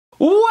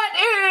What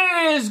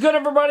is good,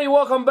 everybody?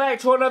 Welcome back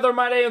to another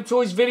My Damn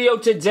Toys video.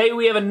 Today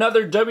we have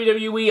another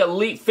WWE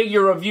Elite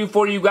figure review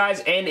for you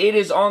guys, and it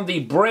is on the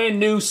brand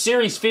new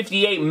Series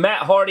 58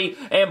 Matt Hardy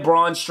and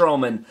Braun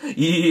Strowman.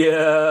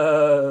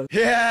 Yeah.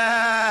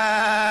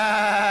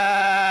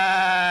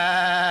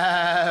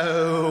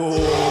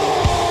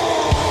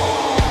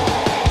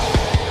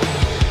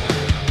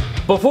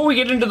 Before we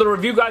get into the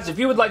review, guys, if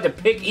you would like to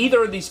pick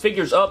either of these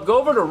figures up, go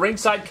over to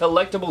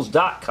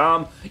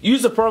ringsidecollectibles.com.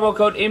 Use the promo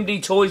code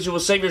MDTOYS. You will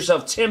save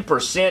yourself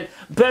 10%.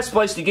 Best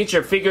place to get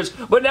your figures.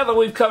 But now that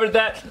we've covered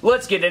that,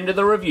 let's get into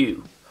the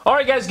review.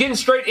 Alright guys, getting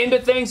straight into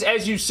things.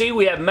 As you see,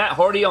 we have Matt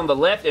Hardy on the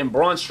left and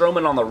Braun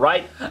Strowman on the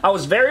right. I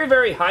was very,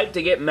 very hyped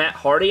to get Matt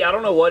Hardy. I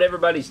don't know what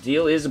everybody's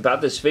deal is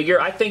about this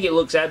figure. I think it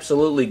looks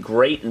absolutely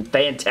great and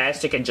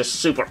fantastic and just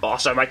super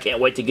awesome. I can't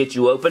wait to get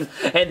you open.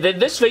 And then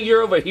this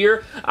figure over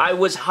here, I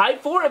was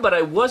hyped for it, but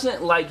I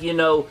wasn't like, you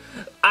know,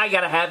 I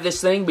gotta have this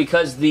thing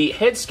because the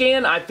head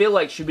scan, I feel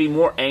like, should be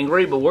more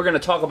angry, but we're gonna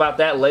talk about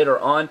that later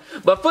on.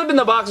 But flipping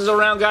the boxes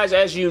around, guys,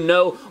 as you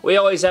know, we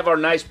always have our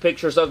nice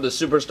pictures of the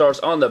superstars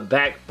on the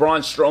back.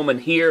 Braun Strowman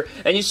here,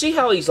 and you see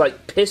how he's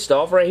like pissed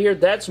off right here?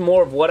 That's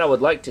more of what I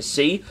would like to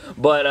see,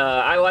 but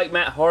I like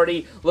Matt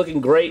Hardy, looking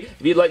great.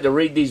 If you'd like to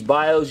read these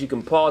bios, you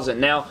can pause it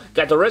now.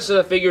 Got the rest of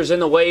the figures in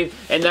the wave,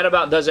 and that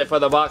about does it for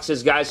the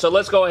boxes, guys. So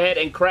let's go ahead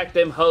and crack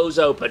them hoes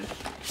open.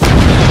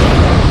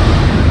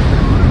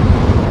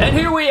 And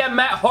here we have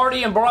Matt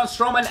Hardy and Braun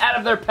Strowman out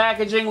of their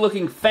packaging,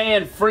 looking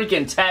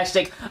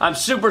fan-freaking-tastic. I'm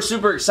super,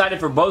 super excited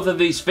for both of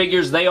these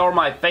figures. They are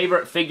my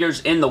favorite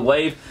figures in the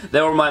wave. They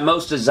were my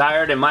most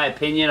desired, in my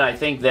opinion. I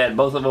think that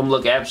both of them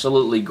look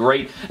absolutely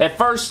great. At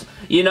first,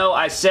 you know,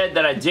 I said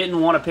that I didn't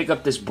want to pick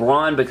up this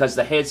Braun because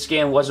the head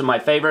scan wasn't my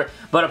favorite,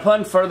 but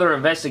upon further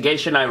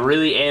investigation, I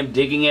really am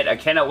digging it. I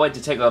cannot wait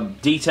to take a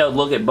detailed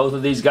look at both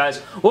of these guys.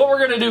 What we're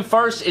going to do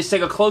first is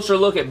take a closer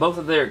look at both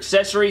of their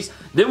accessories,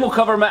 then we'll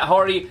cover Matt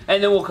Hardy,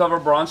 and then we'll cover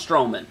Braun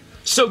Strowman.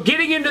 So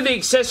getting into the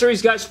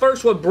accessories, guys,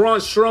 first with Braun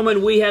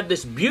Strowman, we have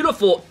this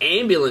beautiful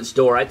ambulance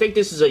door. I think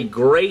this is a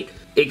great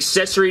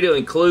accessory to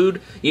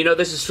include. You know,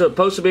 this is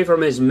supposed to be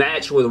from his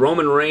match with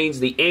Roman Reigns,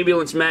 the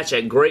ambulance match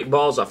at Great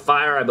Balls of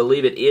Fire, I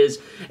believe it is,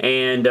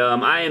 and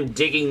I am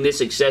digging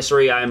this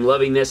accessory. I am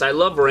loving this. I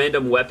love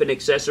random weapon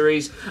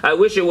accessories. I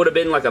wish it would have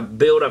been like a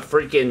build a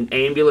freaking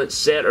ambulance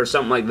set or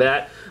something like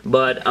that,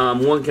 but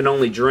one can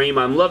only dream.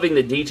 I'm loving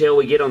the detail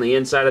we get on the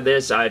inside of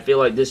this. I feel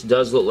like this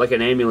does look like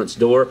an ambulance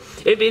door.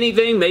 If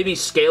anything, maybe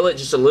scale it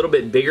just a little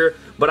bit bigger,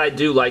 but I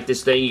do like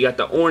this thing. You got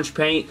the orange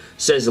paint,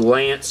 says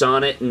Lance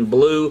on it, and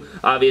blue.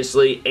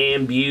 Obviously,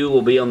 Ambu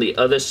will be on the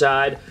other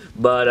side,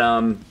 but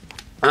I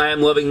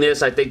am loving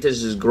this. I think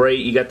this is great.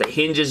 You got the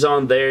hinges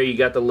on there. You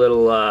got the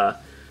little,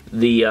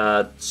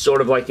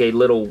 sort of like a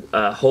little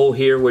hole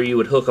here where you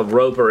would hook a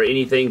rope or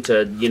anything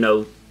to, you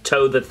know,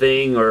 tow the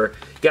thing, or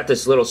got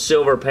this little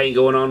silver paint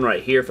going on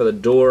right here for the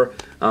door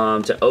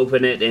to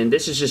open it, and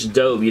this is just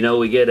dope. You know,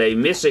 we get a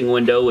missing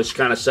window, which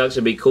kind of sucks.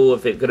 It'd be cool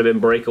if it could have been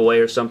breakaway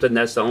or something.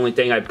 That's the only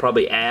thing I'd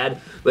probably add,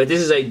 but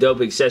this is a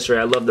dope accessory.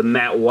 I love the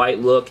matte white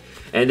look,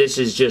 and this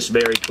is just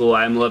very cool.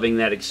 I'm loving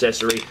that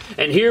accessory.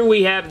 And here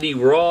we have the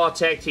Raw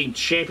Tag Team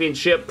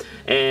Championship,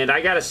 and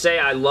I gotta say,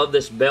 I love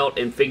this belt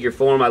in figure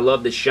form. I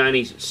love the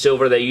shiny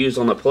silver they use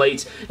on the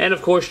plates, and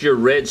of course your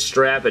red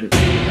strap. And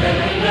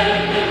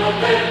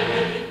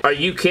are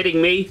you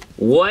kidding me?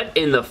 What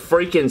in the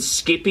freaking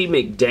Skippy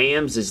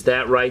McDams is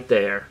that right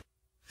there?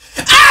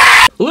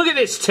 Ah! Look at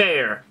this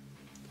tear.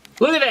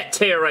 Look at that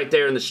tear right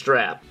there in the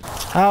strap.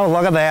 Oh,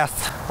 look at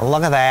this.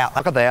 Look at that.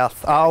 Look at this.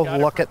 Oh,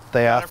 look at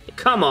this.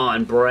 Come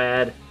on,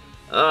 Brad.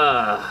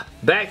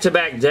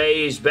 Back-to-back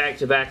days,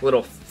 back-to-back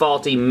little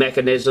faulty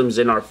mechanisms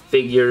in our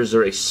figures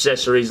or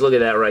accessories. Look at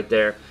that right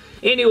there.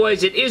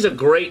 Anyways, it is a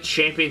great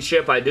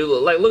championship. I do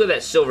look at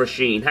that silver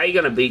sheen. How you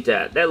gonna beat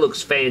that? That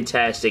looks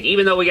fantastic.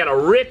 Even though we got a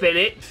rip in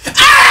it.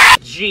 Ah!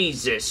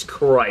 Jesus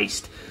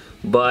Christ.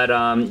 But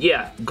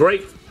yeah,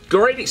 great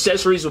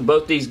accessories with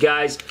both these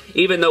guys,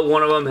 even though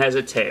one of them has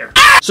a tear.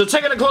 So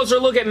taking a closer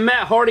look at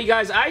Matt Hardy,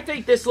 guys, I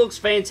think this looks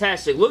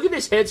fantastic. Look at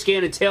this head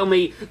scan and tell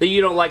me that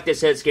you don't like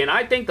this head scan.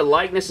 I think the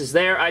likeness is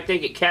there. I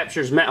think it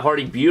captures Matt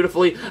Hardy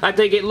beautifully. I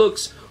think it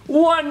looks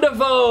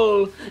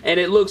wonderful, and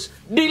it looks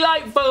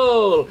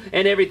delightful,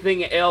 and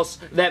everything else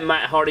that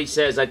Matt Hardy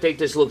says. I think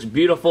this looks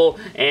beautiful,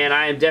 and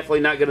I am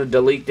definitely not going to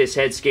delete this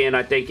head scan.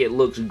 I think it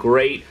looks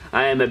great.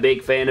 I am a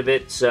big fan of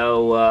it,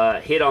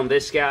 so hit on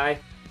this guy.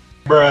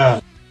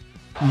 Bruh.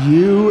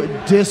 You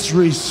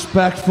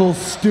disrespectful,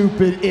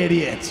 stupid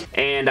idiot.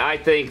 And I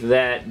think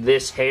that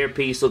this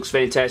hairpiece looks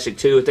fantastic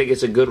too. I think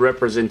it's a good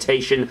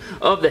representation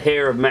of the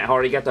hair of Matt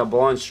Hardy. Got the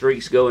blonde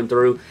streaks going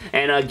through.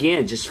 And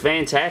again, just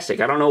fantastic.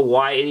 I don't know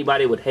why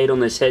anybody would hate on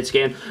this head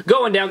scan.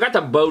 Going down, got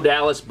the Bo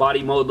Dallas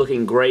body mold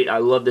looking great. I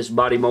love this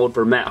body mold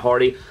for Matt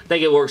Hardy. I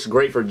think it works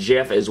great for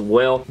Jeff as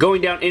well.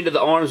 Going down into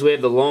the arms, we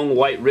have the long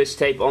white wrist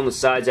tape on the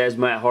sides as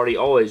Matt Hardy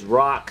always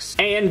rocks.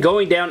 And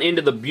going down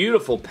into the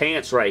beautiful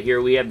pants right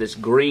here, we have this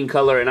great green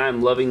color, and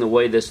I'm loving the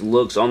way this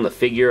looks on the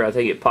figure. I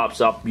think it pops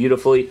off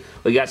beautifully.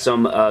 We got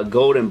some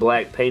gold and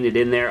black painted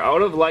in there. I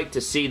would have liked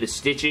to see the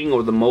stitching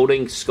or the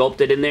molding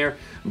sculpted in there,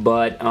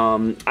 but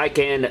I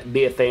can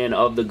be a fan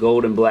of the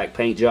gold and black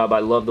paint job. I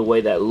love the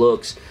way that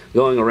looks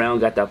going around.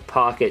 Got the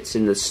pockets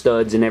and the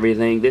studs and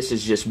everything. This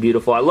is just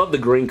beautiful. I love the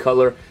green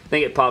color. I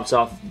think it pops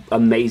off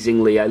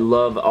amazingly. I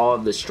love all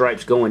of the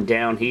stripes going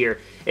down here.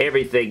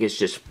 Everything is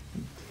just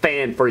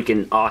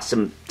fan-freaking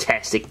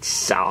awesome-tastic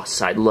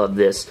sauce. I love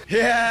this.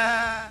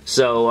 Yeah!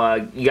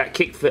 So, you got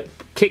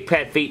kick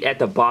pad feet at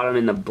the bottom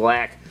in the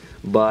black.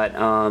 But,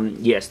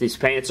 yes, these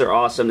pants are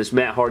awesome. This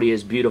Matt Hardy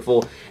is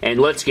beautiful.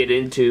 And let's get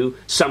into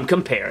some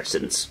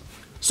comparisons.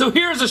 So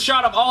here's a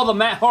shot of all the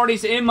Matt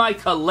Hardys in my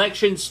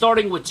collection,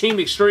 starting with Team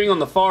Extreme on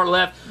the far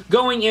left,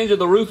 going into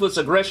the Ruthless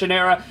Aggression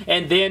era,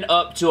 and then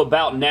up to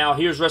about now.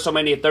 Here's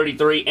WrestleMania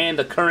 33 and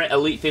the current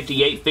Elite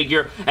 58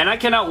 figure, and I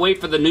cannot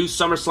wait for the new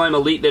SummerSlam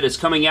Elite that is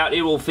coming out.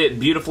 It will fit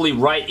beautifully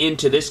right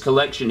into this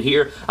collection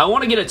here. I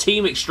want to get a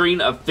Team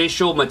Extreme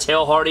official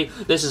Mattel Hardy.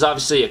 This is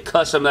obviously a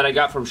custom that I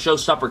got from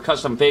Showstopper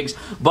Custom Figs,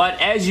 but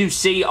as you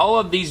see, all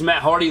of these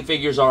Matt Hardy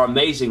figures are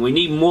amazing. We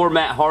need more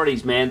Matt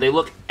Hardys, man. They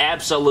look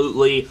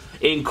absolutely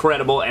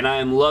incredible, and I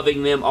am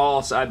loving them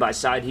all side by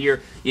side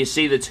here. You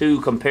see the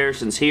two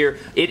comparisons here.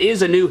 It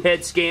is a new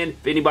head scan.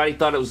 If anybody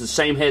thought it was the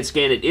same head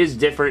scan, it is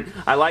different.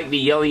 I like the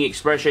yelling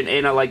expression,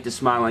 and I like the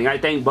smiling. I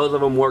think both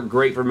of them work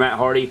great for Matt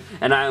Hardy,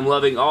 and I am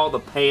loving all the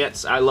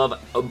pants. I love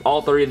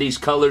all three of these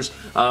colors.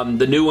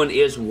 The new one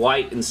is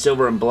white and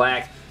silver and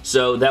black,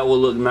 so that will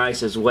look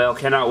nice as well.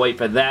 Cannot wait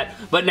for that.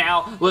 But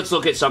now, let's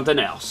look at something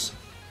else.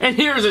 And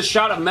here's a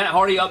shot of Matt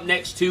Hardy up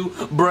next to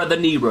Brother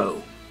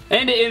Nero.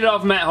 And to end it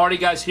off Matt Hardy,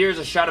 guys, here's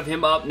a shot of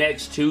him up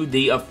next to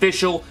the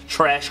official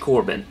Trash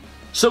Corbin.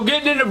 So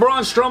getting into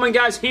Braun Strowman,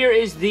 guys, here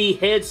is the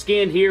head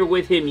scan here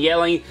with him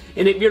yelling.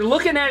 And if you're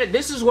looking at it,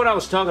 this is what I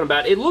was talking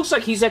about. It looks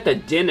like he's at the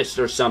dentist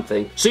or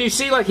something. So you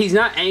see, like, he's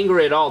not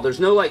angry at all. There's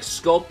no, like,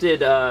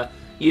 sculpted,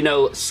 you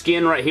know,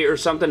 skin right here or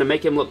something to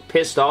make him look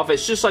pissed off.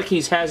 It's just like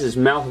he has his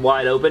mouth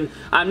wide open.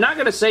 I'm not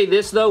going to say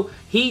this, though.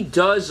 He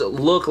does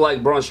look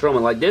like Braun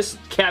Strowman. Like, this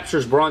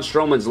captures Braun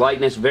Strowman's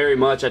likeness very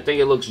much. I think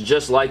it looks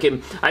just like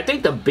him. I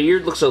think the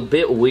beard looks a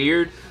bit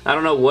weird. I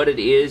don't know what it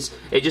is.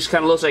 It just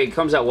kind of looks like it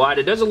comes out wide.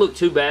 It doesn't look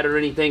too bad or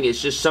anything.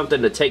 It's just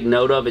something to take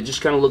note of. It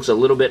just kind of looks a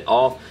little bit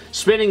off.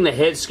 Spinning the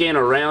head scan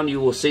around, you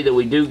will see that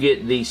we do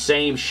get the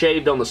same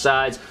shaved on the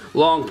sides,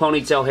 long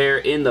ponytail hair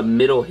in the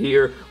middle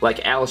here, like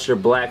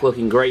Aleister Black,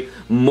 looking great.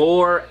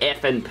 More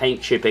effing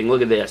paint chipping.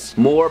 Look at this.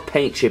 More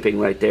paint chipping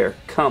right there.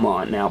 Come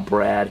on now,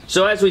 Brad.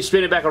 So as we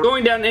spin it back,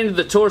 going down into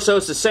the torso,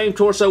 it's the same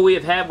torso we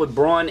have had with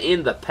Braun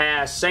in the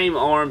past. Same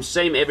arms,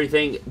 same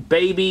everything.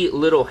 Baby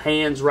little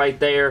hands right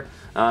there.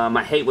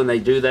 I hate when they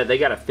do that. They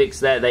got to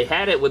fix that. They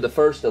had it with the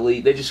first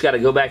Elite. They just got to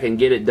go back and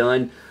get it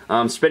done.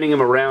 Spinning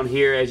them around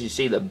here as you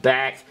see the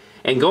back.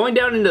 And going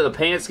down into the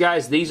pants,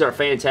 guys, these are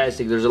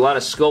fantastic. There's a lot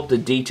of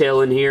sculpted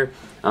detail in here.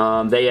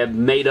 They have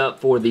made up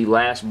for the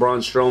last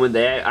Braun Strowman.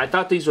 I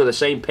thought these were the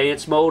same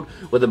pants mold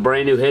with a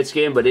brand new head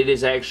scan, but it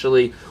is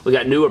actually, we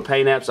got newer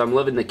paint apps. I'm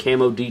loving the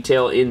camo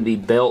detail in the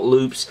belt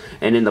loops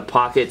and in the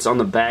pockets on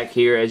the back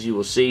here. As you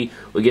will see,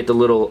 we get the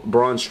little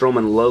Braun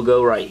Strowman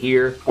logo right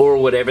here, or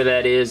whatever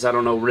that is. I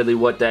don't know really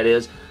what that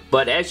is.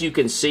 But as you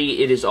can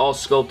see, it is all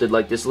sculpted.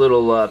 Like this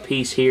little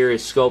piece here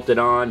is sculpted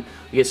on.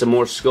 You get some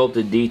more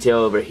sculpted detail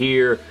over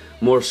here.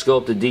 More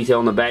sculpted detail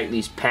on the back,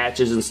 these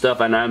patches and stuff,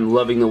 and I'm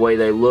loving the way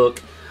they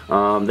look.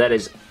 That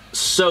is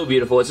so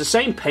beautiful. It's the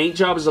same paint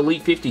job as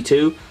Elite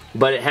 52,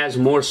 but it has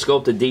more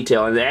sculpted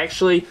detail. And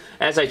actually,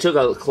 as I took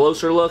a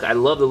closer look, I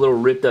love the little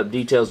ripped up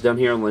details down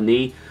here on the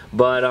knee.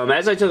 But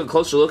as I took a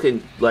closer look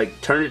and like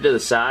turned it to the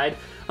side,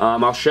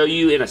 I'll show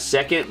you in a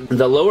second.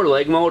 The lower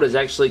leg mold is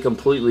actually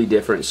completely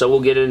different, so we'll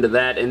get into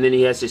that. And then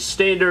he has his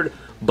standard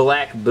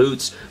black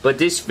boots, but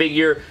this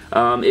figure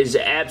is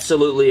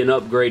absolutely an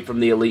upgrade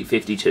from the Elite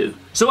 52.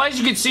 So as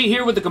you can see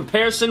here with the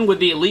comparison with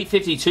the Elite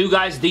 52,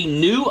 guys, the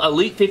new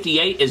Elite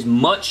 58 is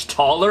much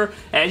taller.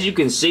 As you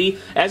can see,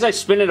 as I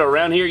spin it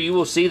around here, you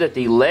will see that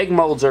the leg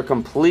molds are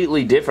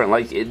completely different.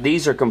 Like,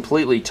 these are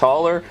completely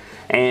taller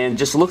and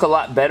just look a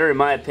lot better in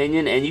my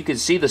opinion, and you can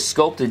see the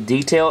sculpted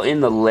detail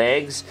in the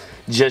legs.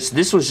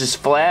 This was just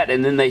flat,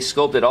 and then they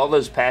sculpted all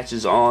those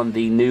patches on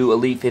the new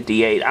Elite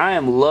 58. I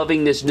am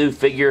loving this new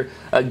figure.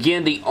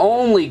 Again, the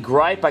only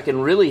gripe I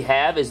can really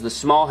have is the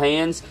small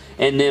hands,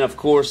 and then of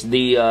course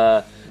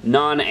the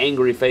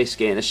non-angry face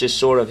scan. It's just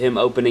sort of him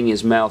opening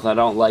his mouth. I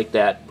don't like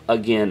that.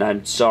 Again,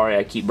 I'm sorry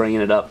I keep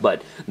bringing it up,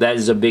 but that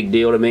is a big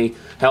deal to me.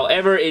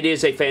 However, it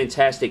is a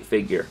fantastic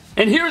figure.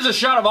 And here's a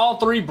shot of all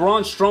three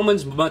Braun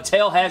Strowmans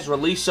Mattel has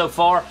released so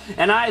far,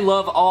 and I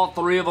love all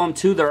three of them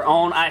to their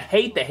own. I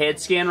hate the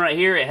head scan right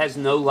here. It has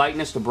no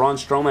likeness to Braun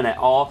Strowman at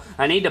all.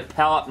 I need to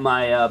pop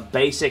my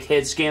basic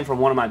head scan from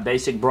one of my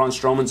basic Braun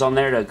Strowmans on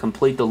there to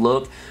complete the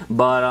look,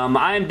 but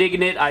I am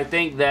digging it. I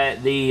think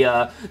that the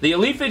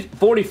Elite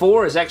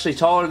 44 is actually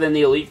taller than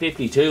the Elite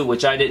 52,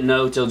 which I didn't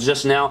know till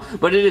just now,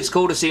 but it is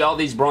cool to see all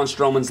these Braun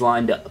Strowmans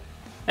lined up.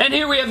 And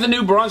here we have the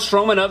new Braun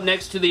Strowman up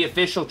next to the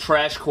official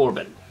Trash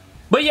Corbin.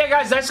 But yeah,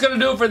 guys, that's going to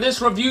do it for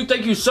this review.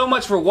 Thank you so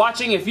much for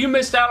watching. If you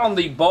missed out on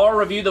the bar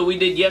review that we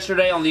did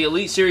yesterday on the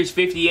Elite Series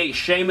 58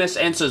 Sheamus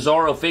and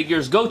Cesaro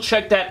figures, go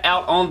check that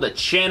out on the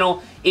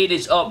channel. It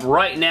is up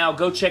right now.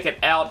 Go check it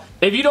out.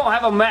 If you don't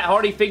have a Matt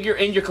Hardy figure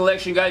in your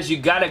collection, guys, you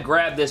got to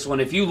grab this one.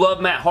 If you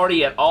love Matt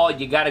Hardy at all,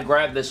 you got to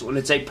grab this one.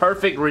 It's a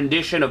perfect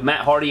rendition of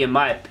Matt Hardy, in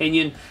my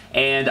opinion,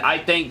 and I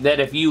think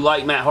that if you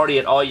like Matt Hardy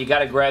at all, you got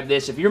to grab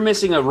this. If you're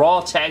missing a Raw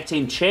Tag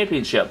Team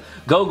Championship,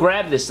 go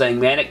grab this thing,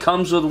 man. It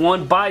comes with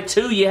one. Buy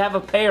two, you have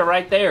a pair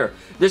right there.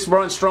 This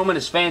Braun Strowman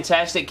is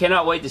fantastic.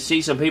 Cannot wait to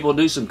see some people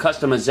do some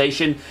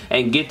customization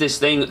and get this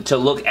thing to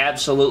look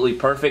absolutely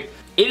perfect.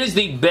 It is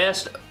the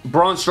best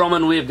Braun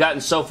Strowman we have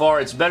gotten so far.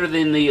 It's better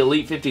than the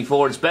Elite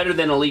 54. It's better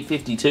than Elite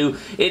 52.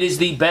 It is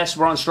the best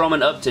Braun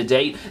Strowman up to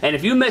date. And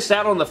if you missed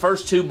out on the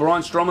first two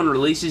Braun Strowman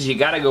releases, you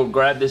got to go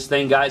grab this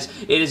thing, guys.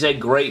 It is a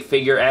great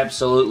figure,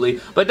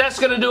 absolutely. But that's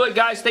going to do it,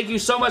 guys. Thank you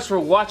so much for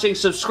watching.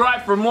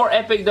 Subscribe for more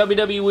epic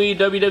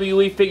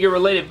WWE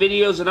figure-related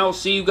videos, and I will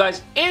see you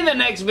guys in the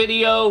next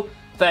video.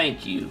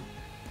 Thank you.